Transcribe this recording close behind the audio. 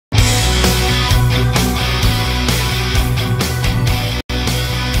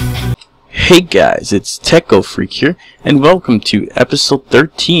Hey guys, it's Techo Freak here, and welcome to episode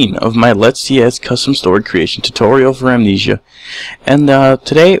 13 of my Let's CS custom story creation tutorial for Amnesia. And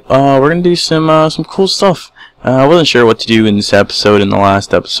today we're gonna do some cool stuff. I wasn't sure what to do in this episode, in the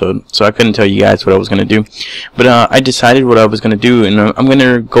last episode, so I couldn't tell you guys what I was gonna do. But I decided what I was gonna do, and I'm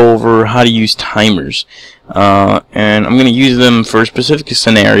gonna go over how to use timers. And I'm gonna use them for a specific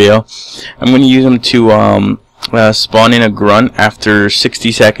scenario. I'm gonna use them to spawn in a grunt after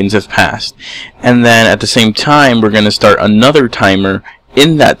 60 seconds have passed, and then at the same time we're going to start another timer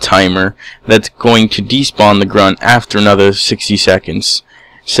in that timer that's going to despawn the grunt after another 60 seconds.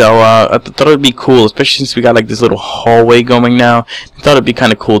 So I thought it would be cool, especially since we got like this little hallway going now. I thought it'd be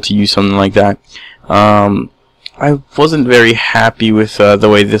kind of cool to use something like that. I wasn't very happy with the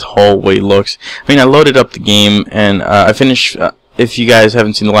way this hallway looks. I mean, I loaded up the game and I finished. If you guys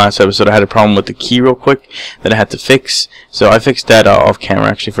haven't seen the last episode, I had a problem with the key real quick that I had to fix. So I fixed that off camera. I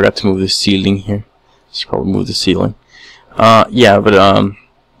actually forgot to move the ceiling here. Should probably move the ceiling. Yeah, but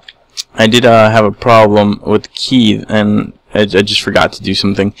I did have a problem with the key, and I just forgot to do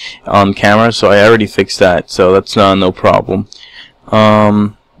something on camera. So I already fixed that. So that's no problem.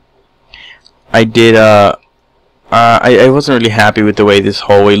 I did. I wasn't really happy with the way this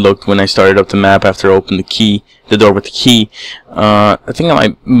hallway looked when I started up the map after I opened the door with the key. I think I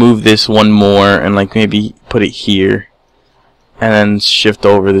might move this one more and like maybe put it here and then shift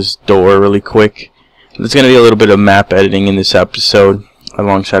over this door really quick. There's gonna be a little bit of map editing in this episode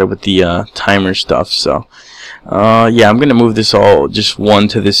alongside it with the timer stuff. So yeah, I'm gonna move this all just one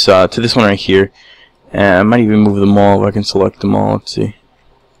to this one right here, and I might even move them all if I can select them all. Let's see.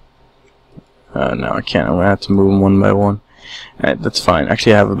 No, I can't. I'm gonna have to move them one by one. Alright, that's fine.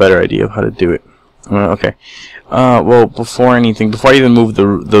 Actually, I have a better idea of how to do it. Okay. Well, before I even move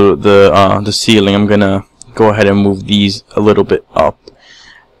the ceiling, I'm gonna go ahead and move these a little bit up.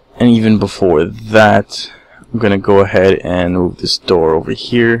 And even before that, I'm gonna go ahead and move this door over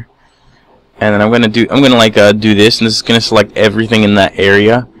here. And then I'm gonna do this, and this is gonna select everything in that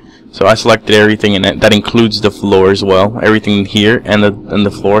area. So I selected everything, and that includes the floor as well. Everything here and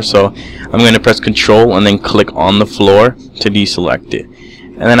the floor. So I'm going to press Control and then click on the floor to deselect it.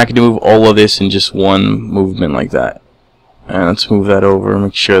 And then I can move all of this in just one movement like that. And let's move that over and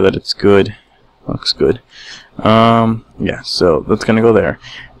make sure that it's good. Looks good. Yeah, so that's going to go there.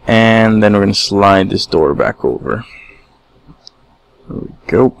 And then we're going to slide this door back over. There we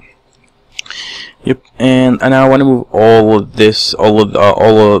go. Yep. And now I want to move all of this, all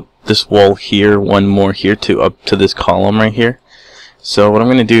of this wall here, one more here to up to this column right here. So what I'm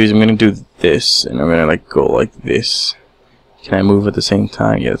gonna do is I'm gonna do this, and I'm gonna like go like this. Can I move at the same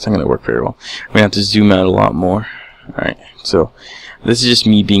time? Yeah, it's not gonna work very well. I'm gonna have to zoom out a lot more. Alright, so this is just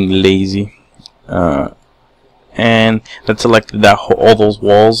me being lazy. And that selected all those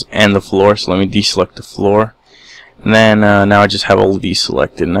walls and the floor, so let me deselect the floor. And then now I just have all of these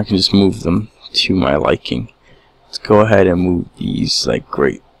selected, and I can just move them to my liking. Let's go ahead and move these like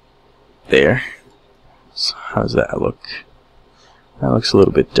right there. So how's that look? That looks a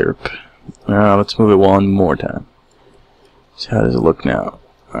little bit derp. Let's move it one more time. So how does it look now?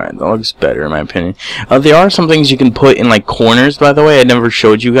 Alright, that looks better in my opinion. There are some things you can put in like corners, by the way. I never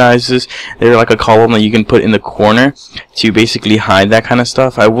showed you guys this. They're like a column that you can put in the corner to basically hide that kind of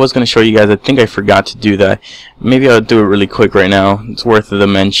stuff. I was going to show you guys. I think I forgot to do that. Maybe I'll do it really quick right now. It's worth the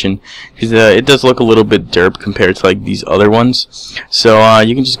mention because it does look a little bit derp compared to like these other ones. So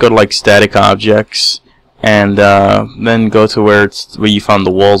you can just go to like static objects and then go to where you found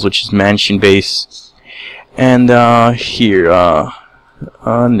the walls, which is mansion base. And here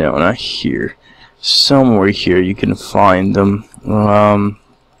no, not here. Somewhere here you can find them.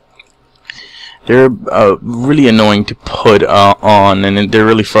 They're really annoying to put on, and they're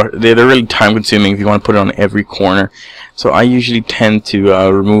really time consuming if you want to put it on every corner. So I usually tend to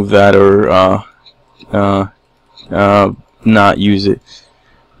remove that or not use it.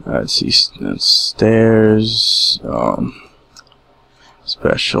 Let's see, that's stairs.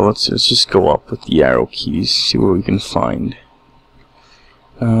 Special. Let's just go up with the arrow keys. See what we can find.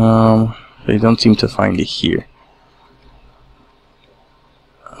 They don't seem to find it here.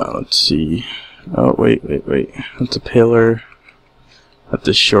 Let's see. Oh, wait. That's a pillar. That's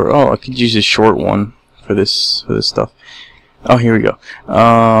a short. Oh, I could use a short one for this stuff. Oh, here we go.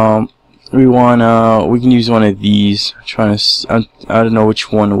 We can use one of these. I don't know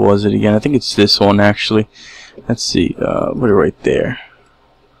which one was it again. I think it's this one actually. Let's see. Put it right there.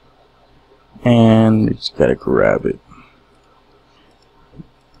 And you just gotta grab it.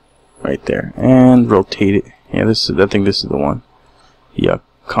 Right there, and rotate it. Yeah, I think this is the one. Yeah,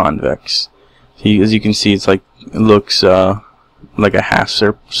 convex. See, as you can see, it's like it looks like a half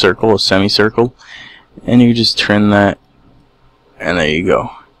circle, a semicircle, and you just turn that, and there you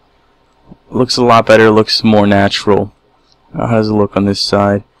go. Looks a lot better, looks more natural. How does it look on this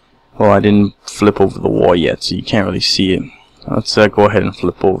side? Well, I didn't flip over the wall yet, so you can't really see it. Let's go ahead and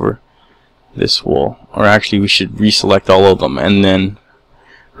flip over this wall. Or actually, we should reselect all of them and then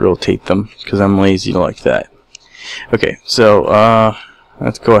rotate them, because I'm lazy like that. Okay, so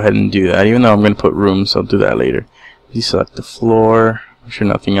let's go ahead and do that. Even though I'm going to put rooms, I'll do that later. Deselect the floor. Make sure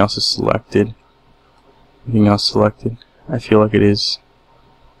nothing else is selected. Anything else selected? I feel like it is.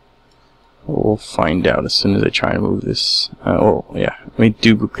 We'll find out as soon as I try and move this. Oh yeah, let me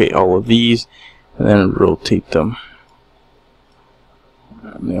duplicate all of these and then rotate them.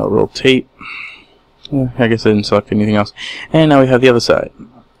 And they'll rotate. Yeah, I guess I didn't select anything else. And now we have the other side.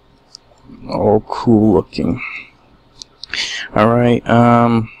 All cool looking. Alright,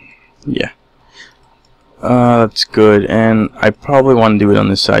 yeah. That's good, and I probably want to do it on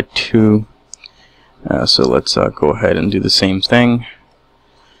this side too. So let's go ahead and do the same thing.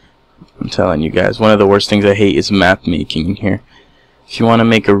 I'm telling you guys, one of the worst things I hate is map making in here. If you want to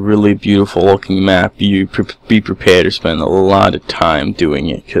make a really beautiful looking map, you be prepared to spend a lot of time doing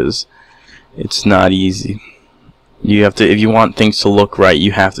it, because it's not easy. You have to, if you want things to look right,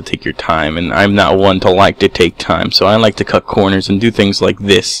 you have to take your time, and I'm not one to like to take time, so I like to cut corners and do things like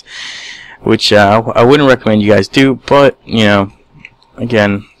this, which I wouldn't recommend you guys do, but you know,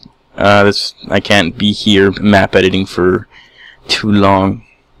 again, I can't be here map editing for too long.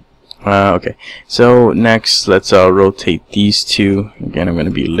 Okay, so next let's rotate these two. Again, I'm going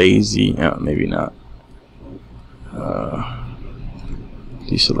to be lazy. Oh, maybe not.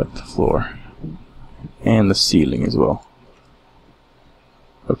 Deselect the floor and the ceiling as well.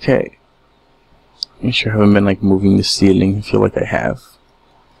 Okay, make sure I haven't been like moving the ceiling. I feel like I have.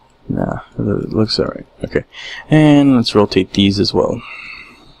 Nah, it looks alright. Okay, and let's rotate these as well.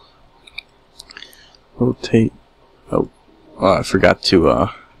 Rotate. Oh, I forgot to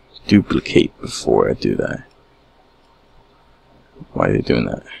duplicate before I do that. Why are they doing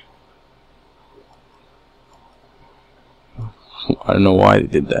that? I don't know why they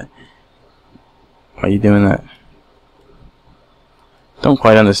did that. Why are you doing that? Don't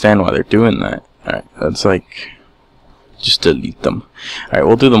quite understand why they're doing that. Alright, that's like, just delete them. Alright,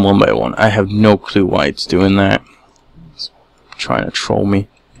 we'll do them one by one. I have no clue why it's doing that. It's trying to troll me.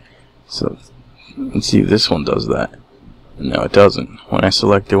 So let's see if this one does that. No, it doesn't. When I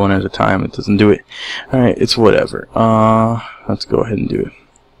select it one at a time, it doesn't do it. Alright, it's whatever. Let's go ahead and do it.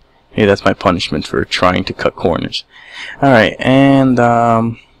 Hey, that's my punishment for trying to cut corners. Alright, and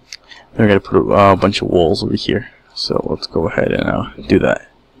we're going to put a bunch of walls over here. So let's go ahead and do that.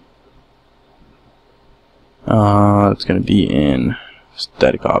 It's going to be in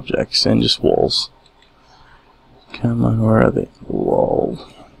static objects and just walls. Come on, where are they? Wall.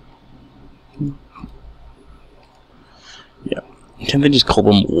 Yeah. Can't they just call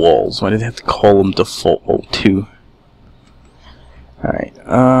them walls? Why do they have to call them default too? Alright,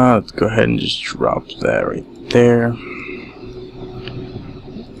 let's go ahead and just drop that right there.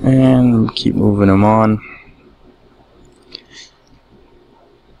 And keep moving them on.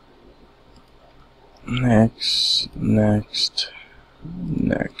 Next, next,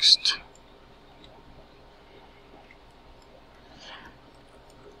 next.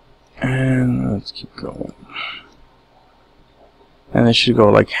 And let's keep going. And it should go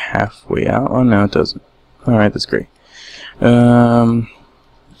like halfway out. Oh no, it doesn't. Alright, that's great. Yeah,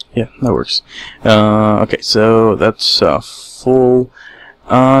 that works. Okay, so that's full.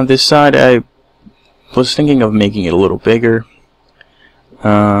 This side, I was thinking of making it a little bigger.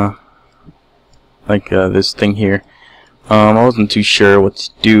 Like this thing here. I wasn't too sure what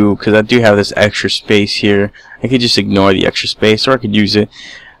to do, because I do have this extra space here. I could just ignore the extra space, or I could use it.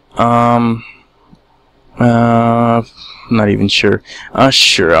 Not even sure.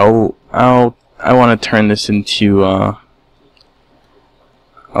 Sure. I want to turn this into.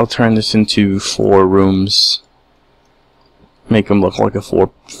 I'll turn this into 4 rooms. Make them look like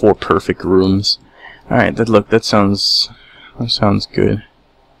four perfect rooms. All right. That sounds good.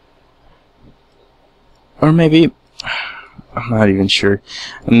 Or maybe I'm not even sure.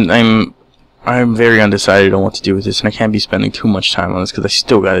 I'm very undecided on what to do with this, and I can't be spending too much time on this because I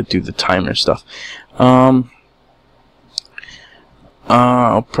still got to do the timer stuff. I'll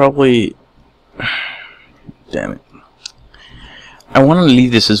probably. Damn it. I want to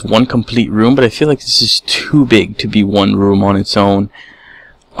leave this as one complete room, but I feel like this is too big to be one room on its own.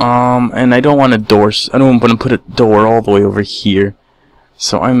 And I don't want I don't want to put a door all the way over here.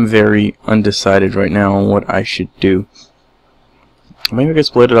 So I'm very undecided right now on what I should do. Maybe I could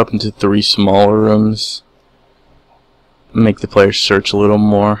split it up into 3 smaller rooms. make the player search a little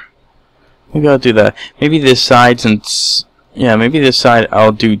more. Maybe I'll do that. Maybe this side, since maybe this side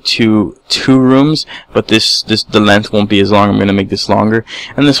I'll do two rooms, but the length won't be as long. I'm gonna make this longer,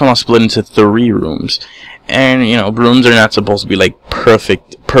 and this one I'll split into 3 rooms. And you know, rooms are not supposed to be like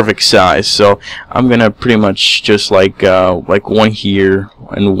perfect size, so I'm gonna pretty much just like one here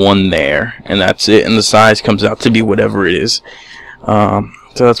and one there, and that's it. And the size comes out to be whatever it is. So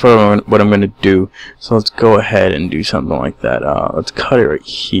that's what I'm gonna do. So let's go ahead and do something like that. Let's cut it right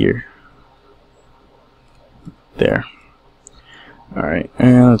here. There. Alright,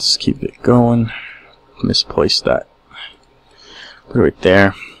 and let's keep it going. Misplaced that. Put it right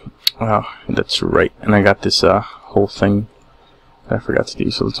there. Wow, that's right. And I got this whole thing that I forgot to do.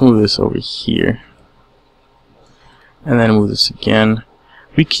 So let's move this over here. And then move this again.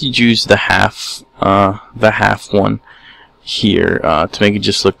 We could use the half one here to make it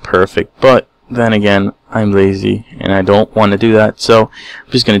just look perfect. But then again, I'm lazy and I don't want to do that. So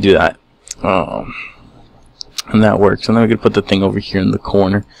I'm just going to do that. And that works. And then we could put the thing over here in the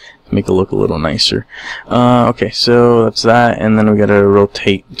corner to make it look a little nicer. Okay, so that's that. And then we gotta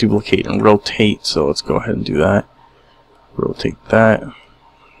rotate, duplicate, and rotate. So let's go ahead and do that. Rotate that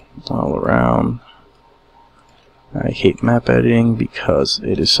all around. I hate map editing because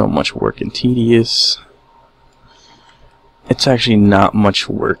it is so much work and tedious. It's actually not much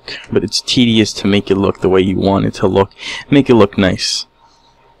work, but it's tedious to make it look the way you want it to look. Make it look nice.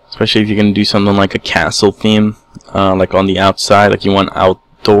 Especially if you're going to do something like a castle theme, like on the outside, like you want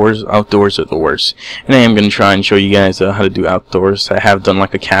outdoors. Outdoors are the worst. And I am going to try and show you guys how to do outdoors. I have done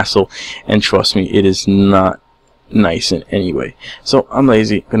like a castle, and trust me, it is not nice in any way. So I'm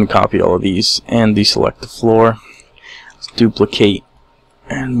lazy. I'm going to copy all of these and deselect the floor. Let's duplicate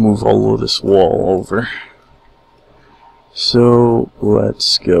and move all of this wall over. So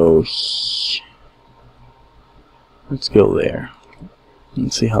let's go there.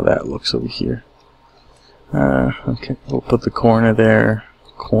 Let's see how that looks over here. Okay, we'll put the corner there.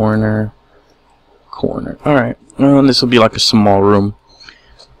 Corner. Alright, and this will be like a small room.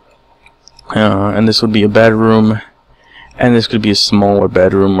 And this would be a bedroom. And this could be a smaller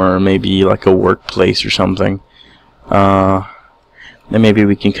bedroom, or maybe like a workplace or something. Then maybe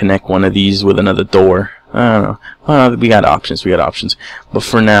we can connect one of these with another door. I don't know. We got options. But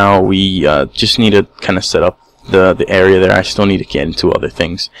for now, we just need to kind of set up the area there. I still need to get into other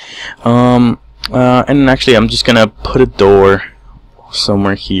things. And actually, I'm just gonna put a door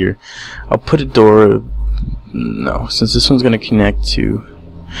somewhere here. I'll put a door. No, since this one's gonna connect to.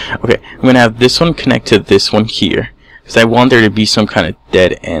 Okay, I'm gonna have this one connect to this one here, because I want there to be some kind of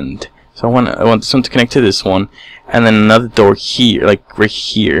dead end. So I want this one to connect to this one, and then another door here, like right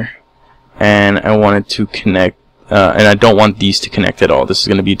here, and I want it to connect. And I don't want these to connect at all. This is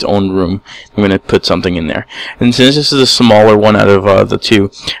going to be its own room. I'm going to put something in there. And since this is a smaller one out of the two,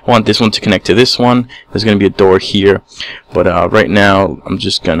 I want this one to connect to this one. There's going to be a door here. But right now, I'm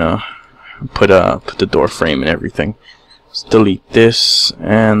just going to put the door frame and everything. Let's delete this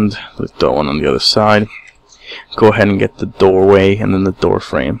and let's do one on the other side. Go ahead and get the doorway and then the door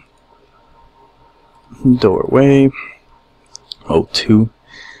frame. Doorway. O2.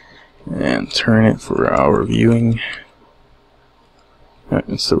 And turn it for our viewing.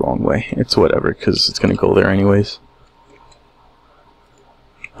 It's the wrong way. It's whatever, because it's going to go there anyways.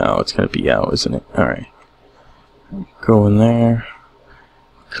 Oh, it's going to be out, isn't it? Alright. Go in there.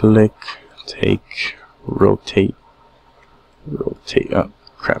 Click. Take. Rotate. Rotate. Oh,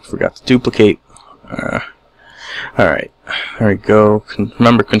 crap. Forgot to duplicate. Alright. There we go.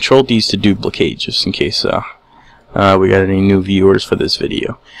 Remember, control D's to duplicate, just in case we got any new viewers for this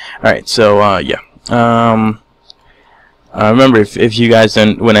video. Alright, so yeah. Remember, if you guys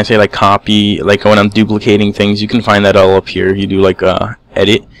don't, when I say like copy, like when I'm duplicating things, you can find that all up here. You do like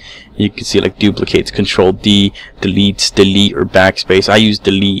edit, you can see like duplicates, control D, deletes, delete, or backspace. I use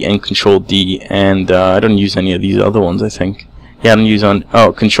delete and control D, and I don't use any of these other ones, I think. Yeah, I don't use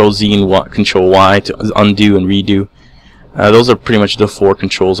control Z and control Y to undo and redo. Those are pretty much the 4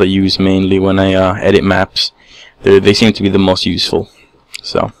 controls I use mainly when I edit maps. They seem to be the most useful.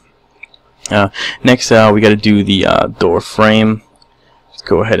 So next we got to do the door frame. Let's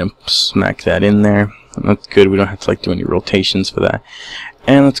go ahead and smack that in there. That's good. We don't have to like do any rotations for that.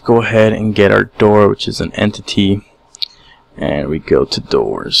 And let's go ahead and get our door, which is an entity, and we go to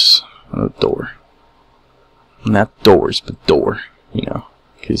doors. Door, not doors, but door. You know,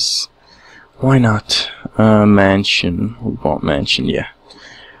 because why not? Mansion. We want mansion. Yeah.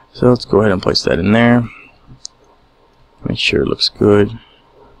 So let's go ahead and place that in there. Make sure it looks good.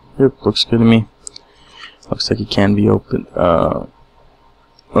 Yep, looks good to me. Looks like it can be opened.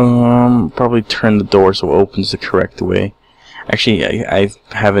 Probably turn the door so it opens the correct way. Actually, I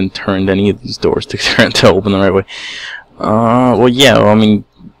haven't turned any of these doors to open the right way. Well, yeah. Well, I mean,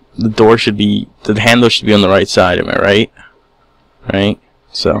 the handle should be on the right side. Am I right? Right.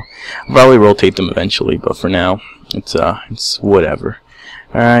 So I'll probably rotate them eventually, but for now, it's whatever.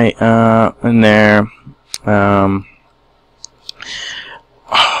 All right. And there.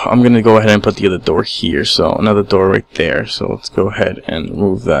 I'm gonna go ahead and put the other door here. So another door right there. So let's go ahead and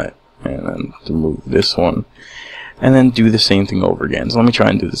remove that, and then remove this one. And then do the same thing over again. So let me try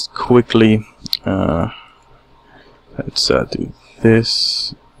and do this quickly. Let's do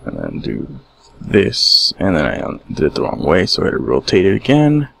this, and then do this, and then I did it the wrong way, so I had to rotate it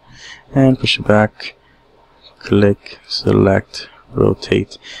again, and push it back, click, select,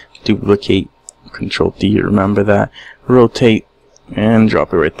 rotate, duplicate, Control D, remember that, rotate, and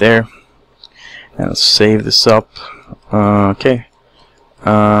drop it right there. And let's save this up. Okay.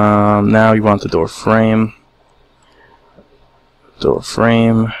 Now you want the door frame. Door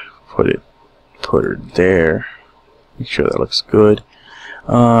frame, put her there, make sure that looks good.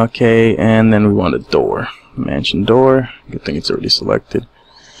 Okay, and then we want a door, mansion door. Good thing it's already selected.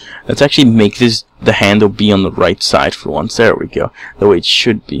 Let's actually make the handle be on the right side for once. There we go, the way it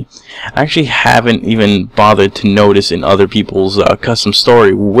should be. I actually haven't even bothered to notice in other people's custom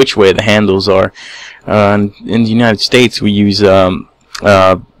story which way the handles are. In the United States, we use the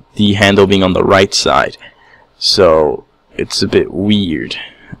handle being on the right side, so it's a bit weird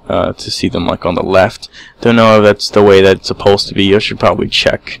to see them like on the left. Don't know if that's the way that it's supposed to be. I should probably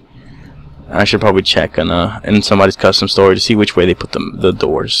check. I should probably check on in somebody's custom story to see which way they put the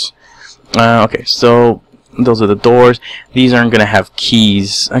doors. Okay, so those are the doors. These aren't gonna have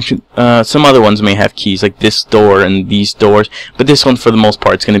keys. Actually, some other ones may have keys, like this door and these doors. But this one, for the most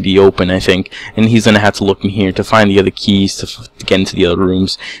part, is gonna be open, I think. And he's gonna have to look in here to find the other keys to get into the other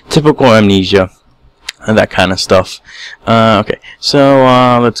rooms. Typical Amnesia. And that kind of stuff. Okay, so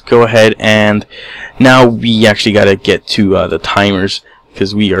let's go ahead, and now we actually gotta get to the timers,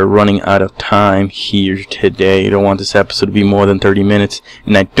 because we are running out of time here today. I don't want this episode to be more than 30 minutes,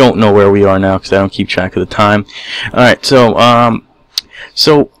 and I don't know where we are now because I don't keep track of the time. Alright,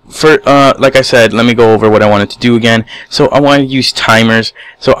 so for like I said, let me go over what I wanted to do again. So I want to use timers.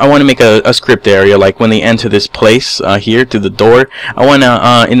 So I want to make a script area, like when they enter this place here to the door. I want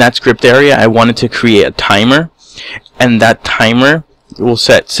to in that script area, I wanted to create a timer, and that timer will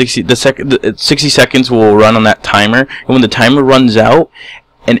set 60 seconds will run on that timer. And when the timer runs out,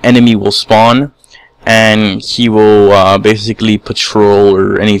 an enemy will spawn, and he will basically patrol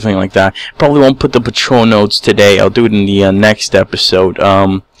or anything like that. Probably won't put the patrol nodes today. I'll do it in the next episode.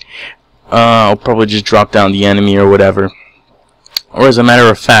 I'll probably just drop down the enemy or whatever. Or as a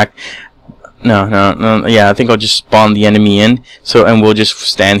matter of fact, no, yeah, I think I'll just spawn the enemy in. And we'll just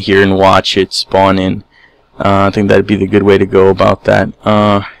stand here and watch it spawn in. I think that'd be the good way to go about that.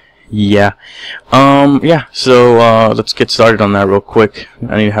 Yeah. So let's get started on that real quick.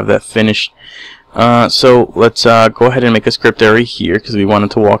 I need to have that finished. So let's go ahead and make a script area here, because we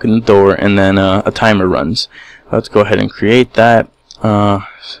wanted to walk in the door, and then a timer runs. Let's go ahead and create that,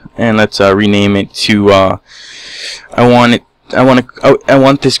 and let's rename it to I want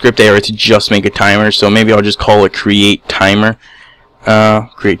this script area to just make a timer, so maybe I'll just call it create timer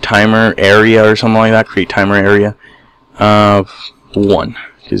area or something like that. Create timer area 1,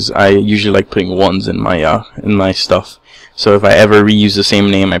 because I usually like putting 1s in my stuff. So if I ever reuse the same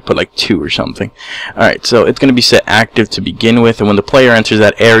name, I put like 2 or something. Alright, so it's going to be set active to begin with, and when the player enters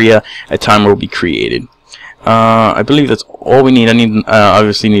that area, a timer will be created. I believe that's all we need. I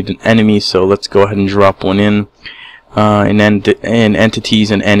obviously need an enemy, so let's go ahead and drop one in. In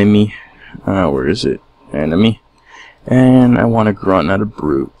entities and enemy. Where is it? Enemy. And I want a grunt, not a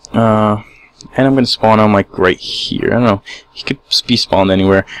brute. And I'm going to spawn him like right here. I don't know. He could be spawned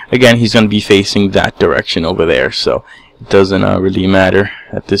anywhere. Again, he's going to be facing that direction over there, so it doesn't really matter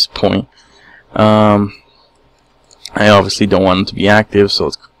at this point. I obviously don't want him to be active, so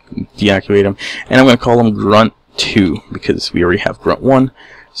let's deactivate him. And I'm going to call him Grunt 2, because we already have Grunt 1.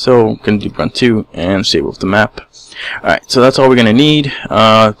 So I'm going to do Grunt 2 and save with the map. Alright, so that's all we're going to need.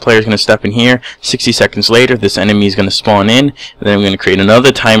 Player's going to step in here. 60 seconds later, this enemy is going to spawn in. And then I'm going to create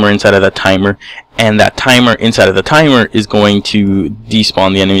another timer inside of that timer. And that timer inside of the timer is going to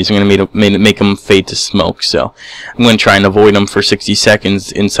despawn the enemies. I'm going to make them fade to smoke. So I'm going to try and avoid them for 60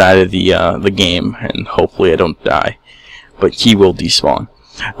 seconds inside of the game. And hopefully I don't die. But he will despawn.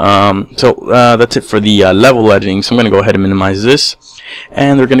 That's it for the level editing. So I'm going to go ahead and minimize this.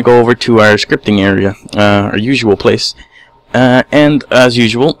 And we're going to go over to our scripting area, our usual place. And as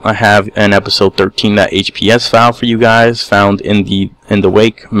usual, I have an episode 13.hps file for you guys found in the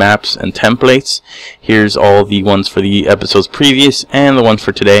wake maps and templates. Here's all the ones for the episodes previous and the ones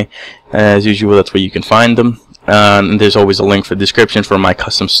for today. As usual, that's where you can find them. And there's always a link for the description for my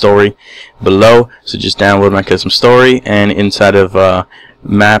custom story below. So just download my custom story, and inside of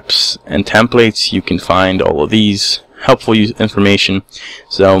maps and templates, you can find all of these helpful information.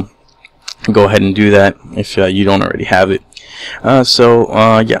 So go ahead and do that if you don't already have it.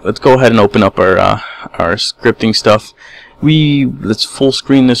 Yeah, let's go ahead and open up our scripting stuff. Let's full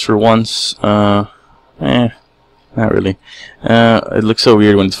screen this for once. Not really. It looks so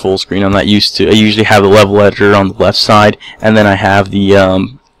weird when it's full screen. I'm not used to. I usually have the level editor on the left side, and then I have the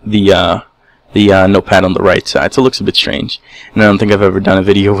notepad on the right side, so it looks a bit strange. And I don't think I've ever done a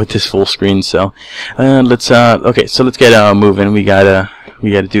video with this full screen. So let's get moving. We gotta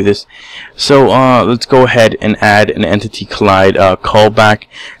do this. So let's go ahead and add an entity collide callback.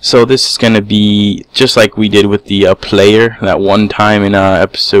 So this is gonna be just like we did with the player that one time in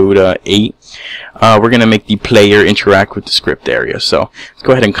episode 8. We're gonna make the player interact with the script area. So let's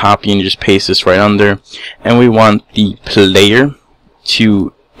go ahead and copy and just paste this right under. And we want the player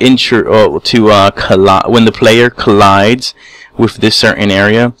to collide when the player collides with this certain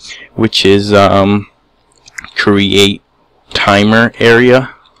area, which is create timer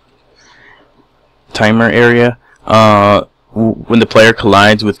area. When the player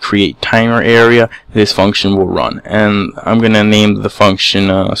collides with create timer area, this function will run, and I'm gonna name the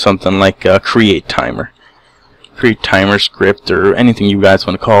function something like create timer script, or anything you guys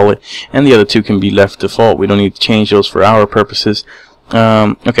want to call it, and the other two can be left default. We don't need to change those for our purposes.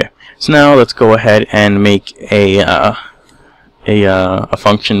 Okay, so now let's go ahead and make a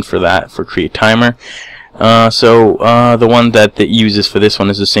function for that, for create timer. The one that uses for this one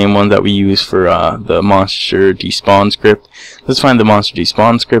is the same one that we use for the monster despawn script. Let's find the monster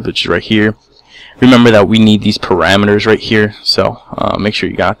despawn script, which is right here. Remember that we need these parameters right here, so make sure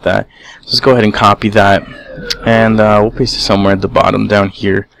you got that. So let's go ahead and copy that, and we'll paste it somewhere at the bottom down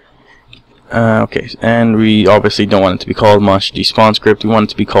here. Okay, and we obviously don't want it to be called monster despawn script. We want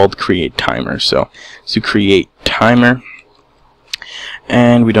it to be called create timer. So create timer.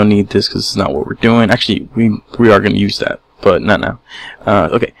 And we don't need this because this is not what we're doing. Actually, we are going to use that, but not now.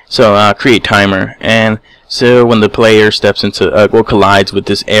 Okay, so create timer, and so when the player steps into or collides with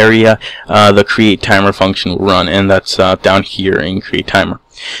this area, the create timer function will run, and that's down here in create timer.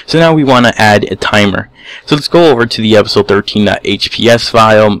 So now we want to add a timer. So let's go over to the episode 13.hps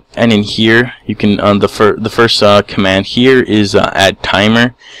file, and in here you can the first command here is add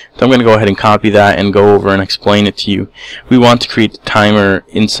timer. So I'm going to go ahead and copy that and go over and explain it to you. We want to create the timer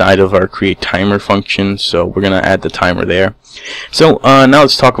inside of our create timer function, so we're going to add the timer there. So now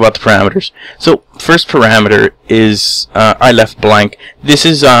let's talk about the parameters. So first parameter is I left blank. This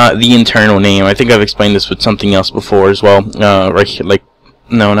is the internal name. I think I've explained this with something else before as well. Right here, like.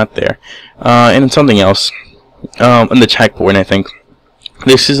 No, not there. And something else. On the checkpoint, I think.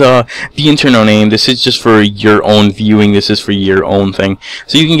 This is the internal name. This is just for your own viewing. This is for your own thing.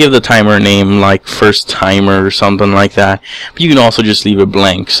 So you can give the timer a name like first timer or something like that. But you can also just leave it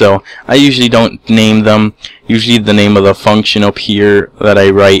blank. So I usually don't name them. Usually the name of the function up here that I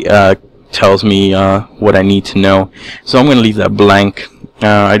write tells me what I need to know. So I'm going to leave that blank.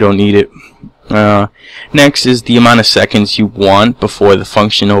 I don't need it. Next is the amount of seconds you want before the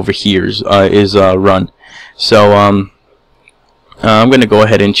function over here is run. So I'm going to go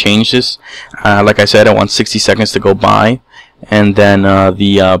ahead and change this. Like I said, I want 60 seconds to go by, and then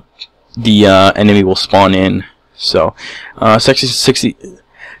the enemy will spawn in. So 60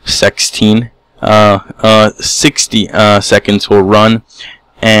 seconds will run,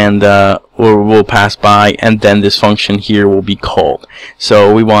 and or will pass by, and then this function here will be called.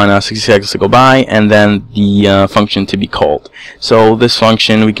 So we want 60 seconds to go by, and then the function to be called. So this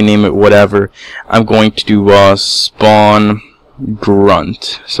function, we can name it whatever. I'm going to do spawn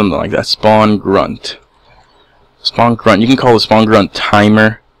grunt, something like that. Spawn grunt. Spawn grunt. You can call it spawn grunt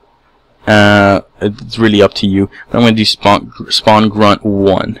timer. It's really up to you. But I'm going to do spawn grunt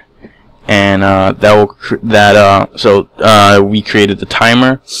 1. And we created the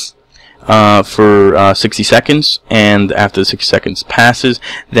timer for 60 seconds, and after the 60 seconds passes,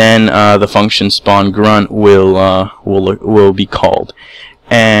 then the function spawn grunt will be called,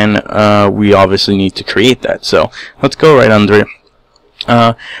 and we obviously need to create that. So let's go right under it.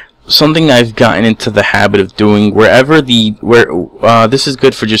 Something I've gotten into the habit of doing this is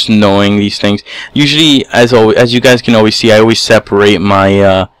good for just knowing these things. Usually, as you guys can always see, I always separate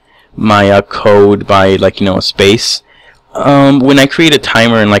my code by, like, a space. When I create a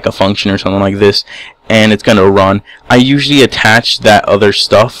timer in like a function or something like this, and it's gonna run. I usually attach that other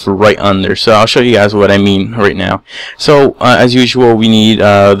stuff right under, so I'll show you guys what I mean right now. So as usual, we need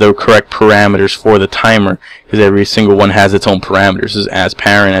the correct parameters for the timer, because every single one has its own parameters. This is as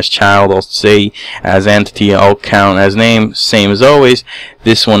parent, as child, I'll say, as entity, I'll count, as name, same as always.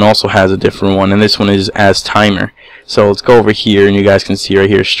 This one also has a different one, and this one is as timer. So let's go over here, and you guys can see right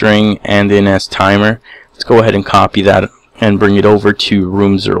here, string, and then as timer. Let's go ahead and copy that and bring it over to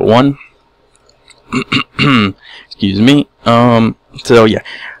room 01. Excuse me. So yeah.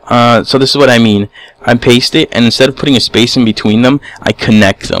 So this is what I mean. I paste it, and instead of putting a space in between them, I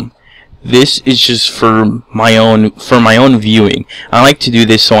connect them. This is just for my own viewing. I like to do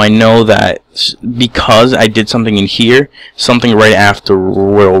this so I know that because I did something in here, something right after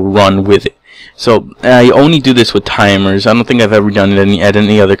will run with it. So I only do this with timers. I don't think I've ever done it at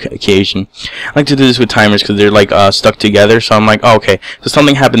any other occasion. I like to do this with timers because they're like stuck together. So I'm like, oh, okay, so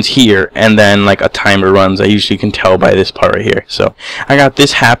something happens here, and then like a timer runs. I usually can tell by this part right here. So I got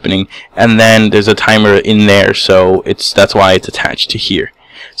this happening, and then there's a timer in there. So that's why it's attached to here.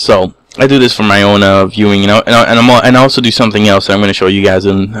 So I do this for my own viewing, you know, and I also do something else that I'm going to show you guys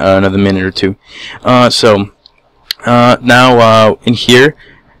in another minute or two. Now in here,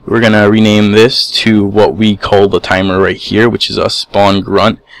 we're going to rename this to what we call the timer right here, which is a spawn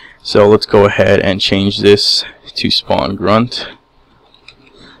grunt. So let's go ahead and change this to spawn grunt.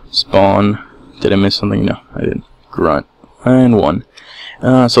 Spawn, did I miss something? No, I didn't. Grunt, and 1.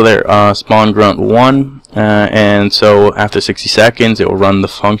 So there, spawn grunt 1, and so after 60 seconds it will run the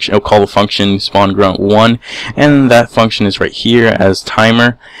function, it'll call the function spawn grunt 1, and that function is right here as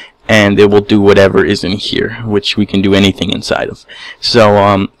timer, and it will do whatever is in here, which we can do anything inside of.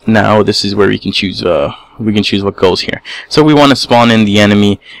 So now this is where we can choose what goes here. So we want to spawn in the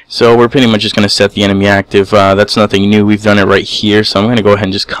enemy, so we're pretty much just going to set the enemy active. That's nothing new, we've done it right here, so I'm going to go ahead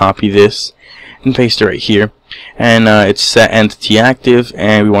and just copy this and paste it right here. And it's set entity active,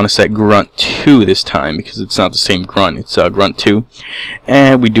 and we want to set grunt 2 this time because it's not the same grunt, it's grunt 2,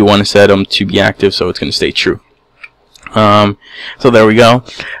 and we do want to set them to be active, so it's going to stay true. So there we go.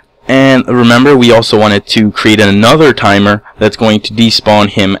 And remember, we also wanted to create another timer that's going to despawn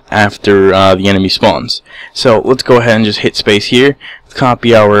him after the enemy spawns. So let's go ahead and just hit space here,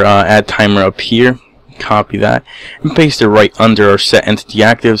 copy our add timer up here, copy that, and paste it right under our set entity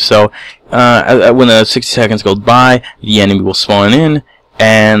active. So when the 60 seconds goes by, the enemy will spawn in,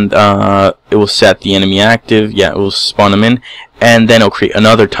 and it will set the enemy active. Yeah, it will spawn them in, and then it'll create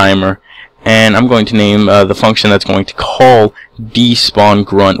another timer. And I'm going to name the function that's going to call despawn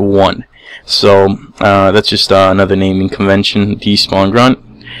grunt 1. So that's just another naming convention, despawn grunt.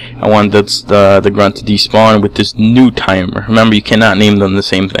 I want the grunt to despawn with this new timer. Remember, you cannot name them the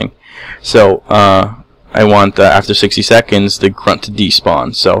same thing. So I want after 60 seconds the grunt to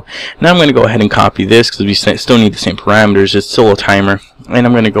despawn. So now I'm going to go ahead and copy this because we still need the same parameters. It's still a timer, and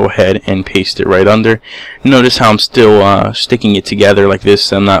I'm going to go ahead and paste it right under. Notice how I'm still sticking it together like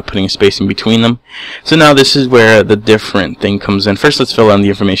this. I'm not putting a space in between them. So now this is where the different thing comes in. First, let's fill in the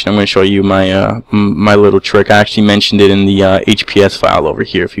information. I'm going to show you my my little trick. I actually mentioned it in the HPS file over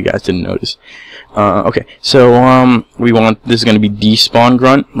here if you guys didn't notice. Okay, so we want this is going to be despawn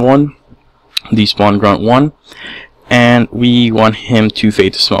grunt 1. Despawn grunt 1, and we want him to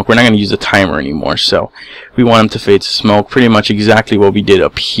fade to smoke. We're not going to use a timer anymore, so we want him to fade to smoke, pretty much exactly what we did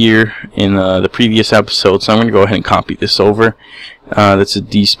up here in the previous episode. So I'm going to go ahead and copy this over. That's a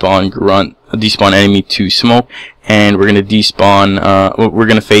despawn grunt, a despawn enemy to smoke, and we're going to despawn, we're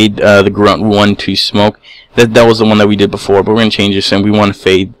going to fade the grunt 1 to smoke. That was the one that we did before, but we're going to change this, and we want to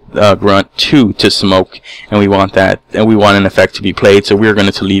fade grunt 2 to smoke, and we want that, and we want an effect to be played, so we're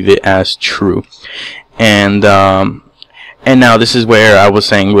going to leave it as true. And now this is where I was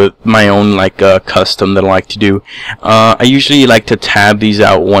saying with my own like custom that I like to do. I usually like to tab these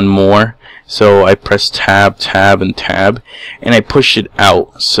out one more. So I press tab, tab, and tab, and I push it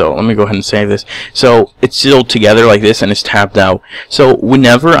out. So let me go ahead and save this. So it's still together like this, and it's tabbed out. So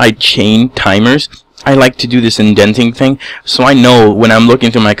whenever I chain timers, I like to do this indenting thing, so I know when I'm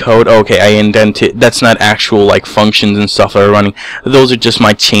looking through my code, okay, I indent it. That's not actual like functions and stuff that are running. Those are just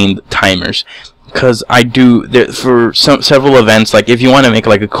my chained timers. Because I do for several events, like if you want to make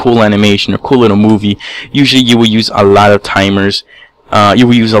like a cool animation or cool little movie, usually you will use a lot of timers. You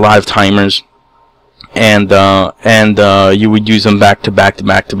will use a lot of timers, and you would use them back to back to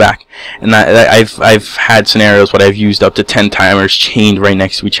back to back. And I've had scenarios where I've used up to 10 timers chained right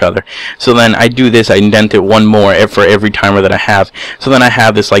next to each other. So then I do this, I indent it one more for every timer that I have. So then I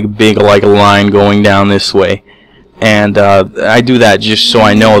have this like big like line going down this way, and I do that just so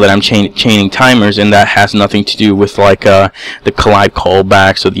I know that I'm chaining timers, and that has nothing to do with like the collide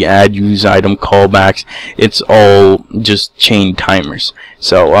callbacks or the add use item callbacks. It's all just chain timers.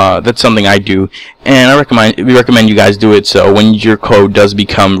 So that's something I do, and we recommend you guys do it. So when your code does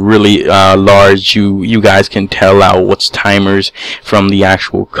become really large, you guys can tell out what's timers from the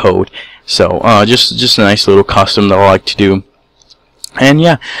actual code. So just a nice little custom that I like to do. And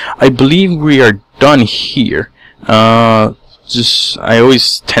yeah, I believe we are done here. I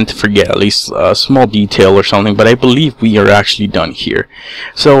always tend to forget at least a small detail or something, but I believe we are actually done here.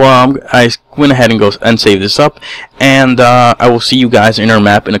 So I went ahead and go and save this up, and I will see you guys in our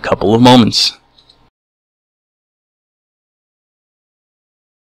map in a couple of moments.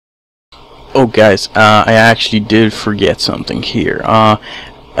 Oh guys, I actually did forget something here.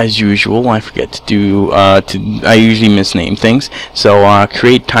 As usual, I forget to do, I usually misname things. So,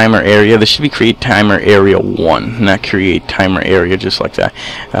 create timer area. This should be create timer area 1, not create timer area, just like that.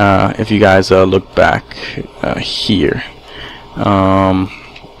 If you guys look back here,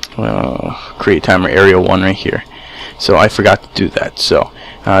 create timer area 1 right here. So I forgot to do that. So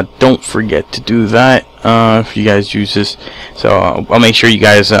don't forget to do that if you guys use this. So I'll make sure you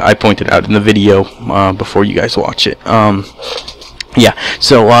guys, I point it out in the video before you guys watch it. Yeah,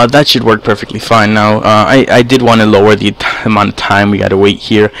 so that should work perfectly fine. Now I did want to lower the amount of time we gotta wait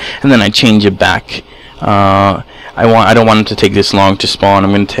here, and then I change it back. I don't want him to take this long to spawn.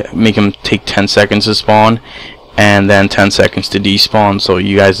 I'm gonna make him take 10 seconds to spawn, and then 10 seconds to despawn, so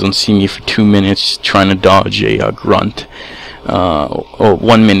you guys don't see me for 2 minutes trying to dodge a grunt. Or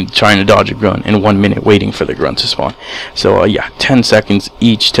 1 minute trying to dodge a grunt and 1 minute waiting for the grunt to spawn. So yeah, 10 seconds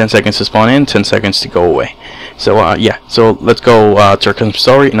each, 10 seconds to spawn in, 10 seconds to go away. So yeah, so let's go to our custom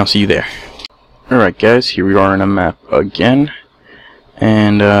story, and I'll see you there. Alright guys, here we are on a map again,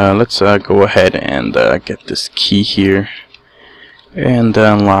 and let's go ahead and get this key here and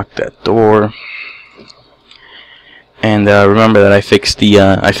unlock that door. And remember that I fixed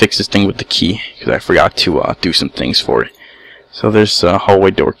this thing with the key because I forgot to do some things for it. So there's a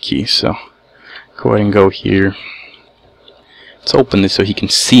hallway door key, so go ahead and go here. Let's open this so he can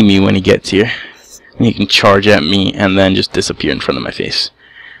see me when he gets here. And he can charge at me and then just disappear in front of my face.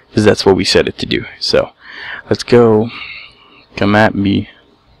 Because that's what we set it to do. So let's go. Come at me.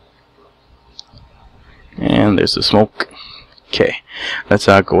 And there's the smoke. Okay. Let's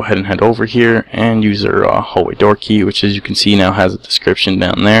go ahead and head over here and use our hallway door key, which as you can see now has a description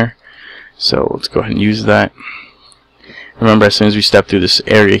down there. So let's go ahead and use that. Remember, as soon as we step through this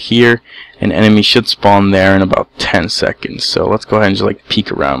area here, an enemy should spawn there in about 10 seconds. So let's go ahead and just like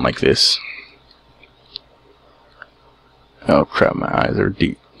peek around like this. Oh crap, my eyes are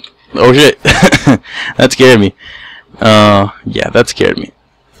deep. Oh shit! That scared me. Yeah, that scared me.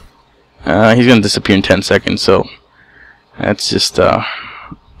 He's gonna disappear in 10 seconds, so that's just oh,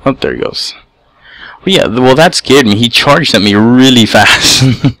 there he goes. Well, yeah, well that scared me. He charged at me really fast.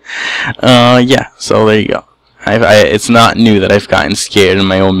 Yeah, so there you go. It's not new that I've gotten scared in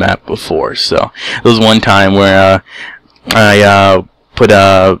my own map before. So there was one time where I put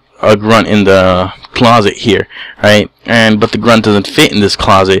a grunt in the closet here, right? But the grunt doesn't fit in this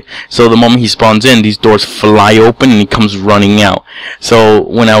closet. So the moment he spawns in, these doors fly open and he comes running out. So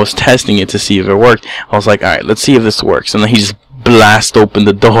when I was testing it to see if it worked, I was like, all right, let's see if this works. And then he just blast open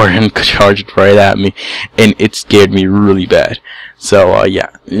the door and charged right at me, and it scared me really bad. So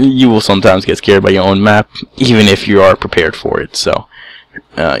yeah, you will sometimes get scared by your own map, even if you are prepared for it. So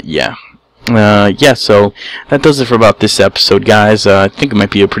yeah. Yeah, so that does it for about this episode, guys. I think it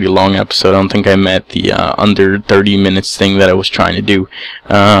might be a pretty long episode. I don't think I met the under 30 minutes thing that I was trying to do.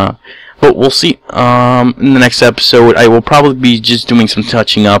 But we'll see. In the next episode, I will probably be just doing some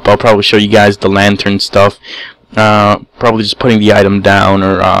touching up. I'll probably show you guys the lantern stuff. Probably just putting the item down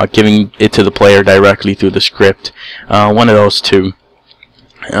or giving it to the player directly through the script. One of those two.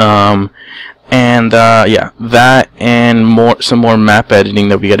 And yeah, that and some more map editing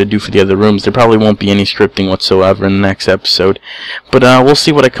that we got to do for the other rooms. There probably won't be any scripting whatsoever in the next episode, but we'll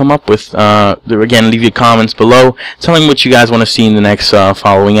see what I come up with. Again, leave your comments below. Tell me what you guys want to see in the next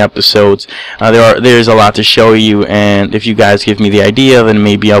following episodes. There's a lot to show you, and if you guys give me the idea, then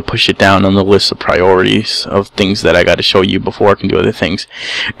maybe I'll push it down on the list of priorities of things that I got to show you before I can do other things.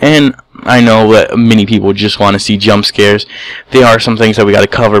 And I know that many people just want to see jump scares. There are some things that we got to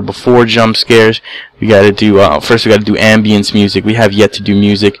cover before jump scares. We got to do first. We got to do ambience music. We have yet to do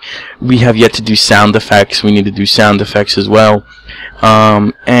music. We have yet to do sound effects. We need to do sound effects as well.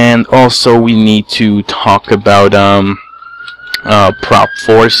 And also we need to talk about prop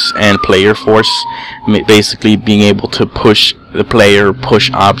force and player force. Basically, being able to push the player push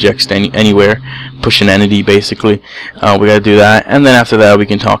objects to anywhere, push an entity basically. We gotta do that, and then after that we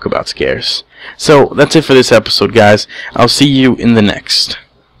can talk about scares. So that's it for this episode, guys. I'll see you in the next.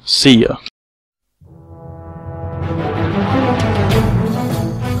 See ya.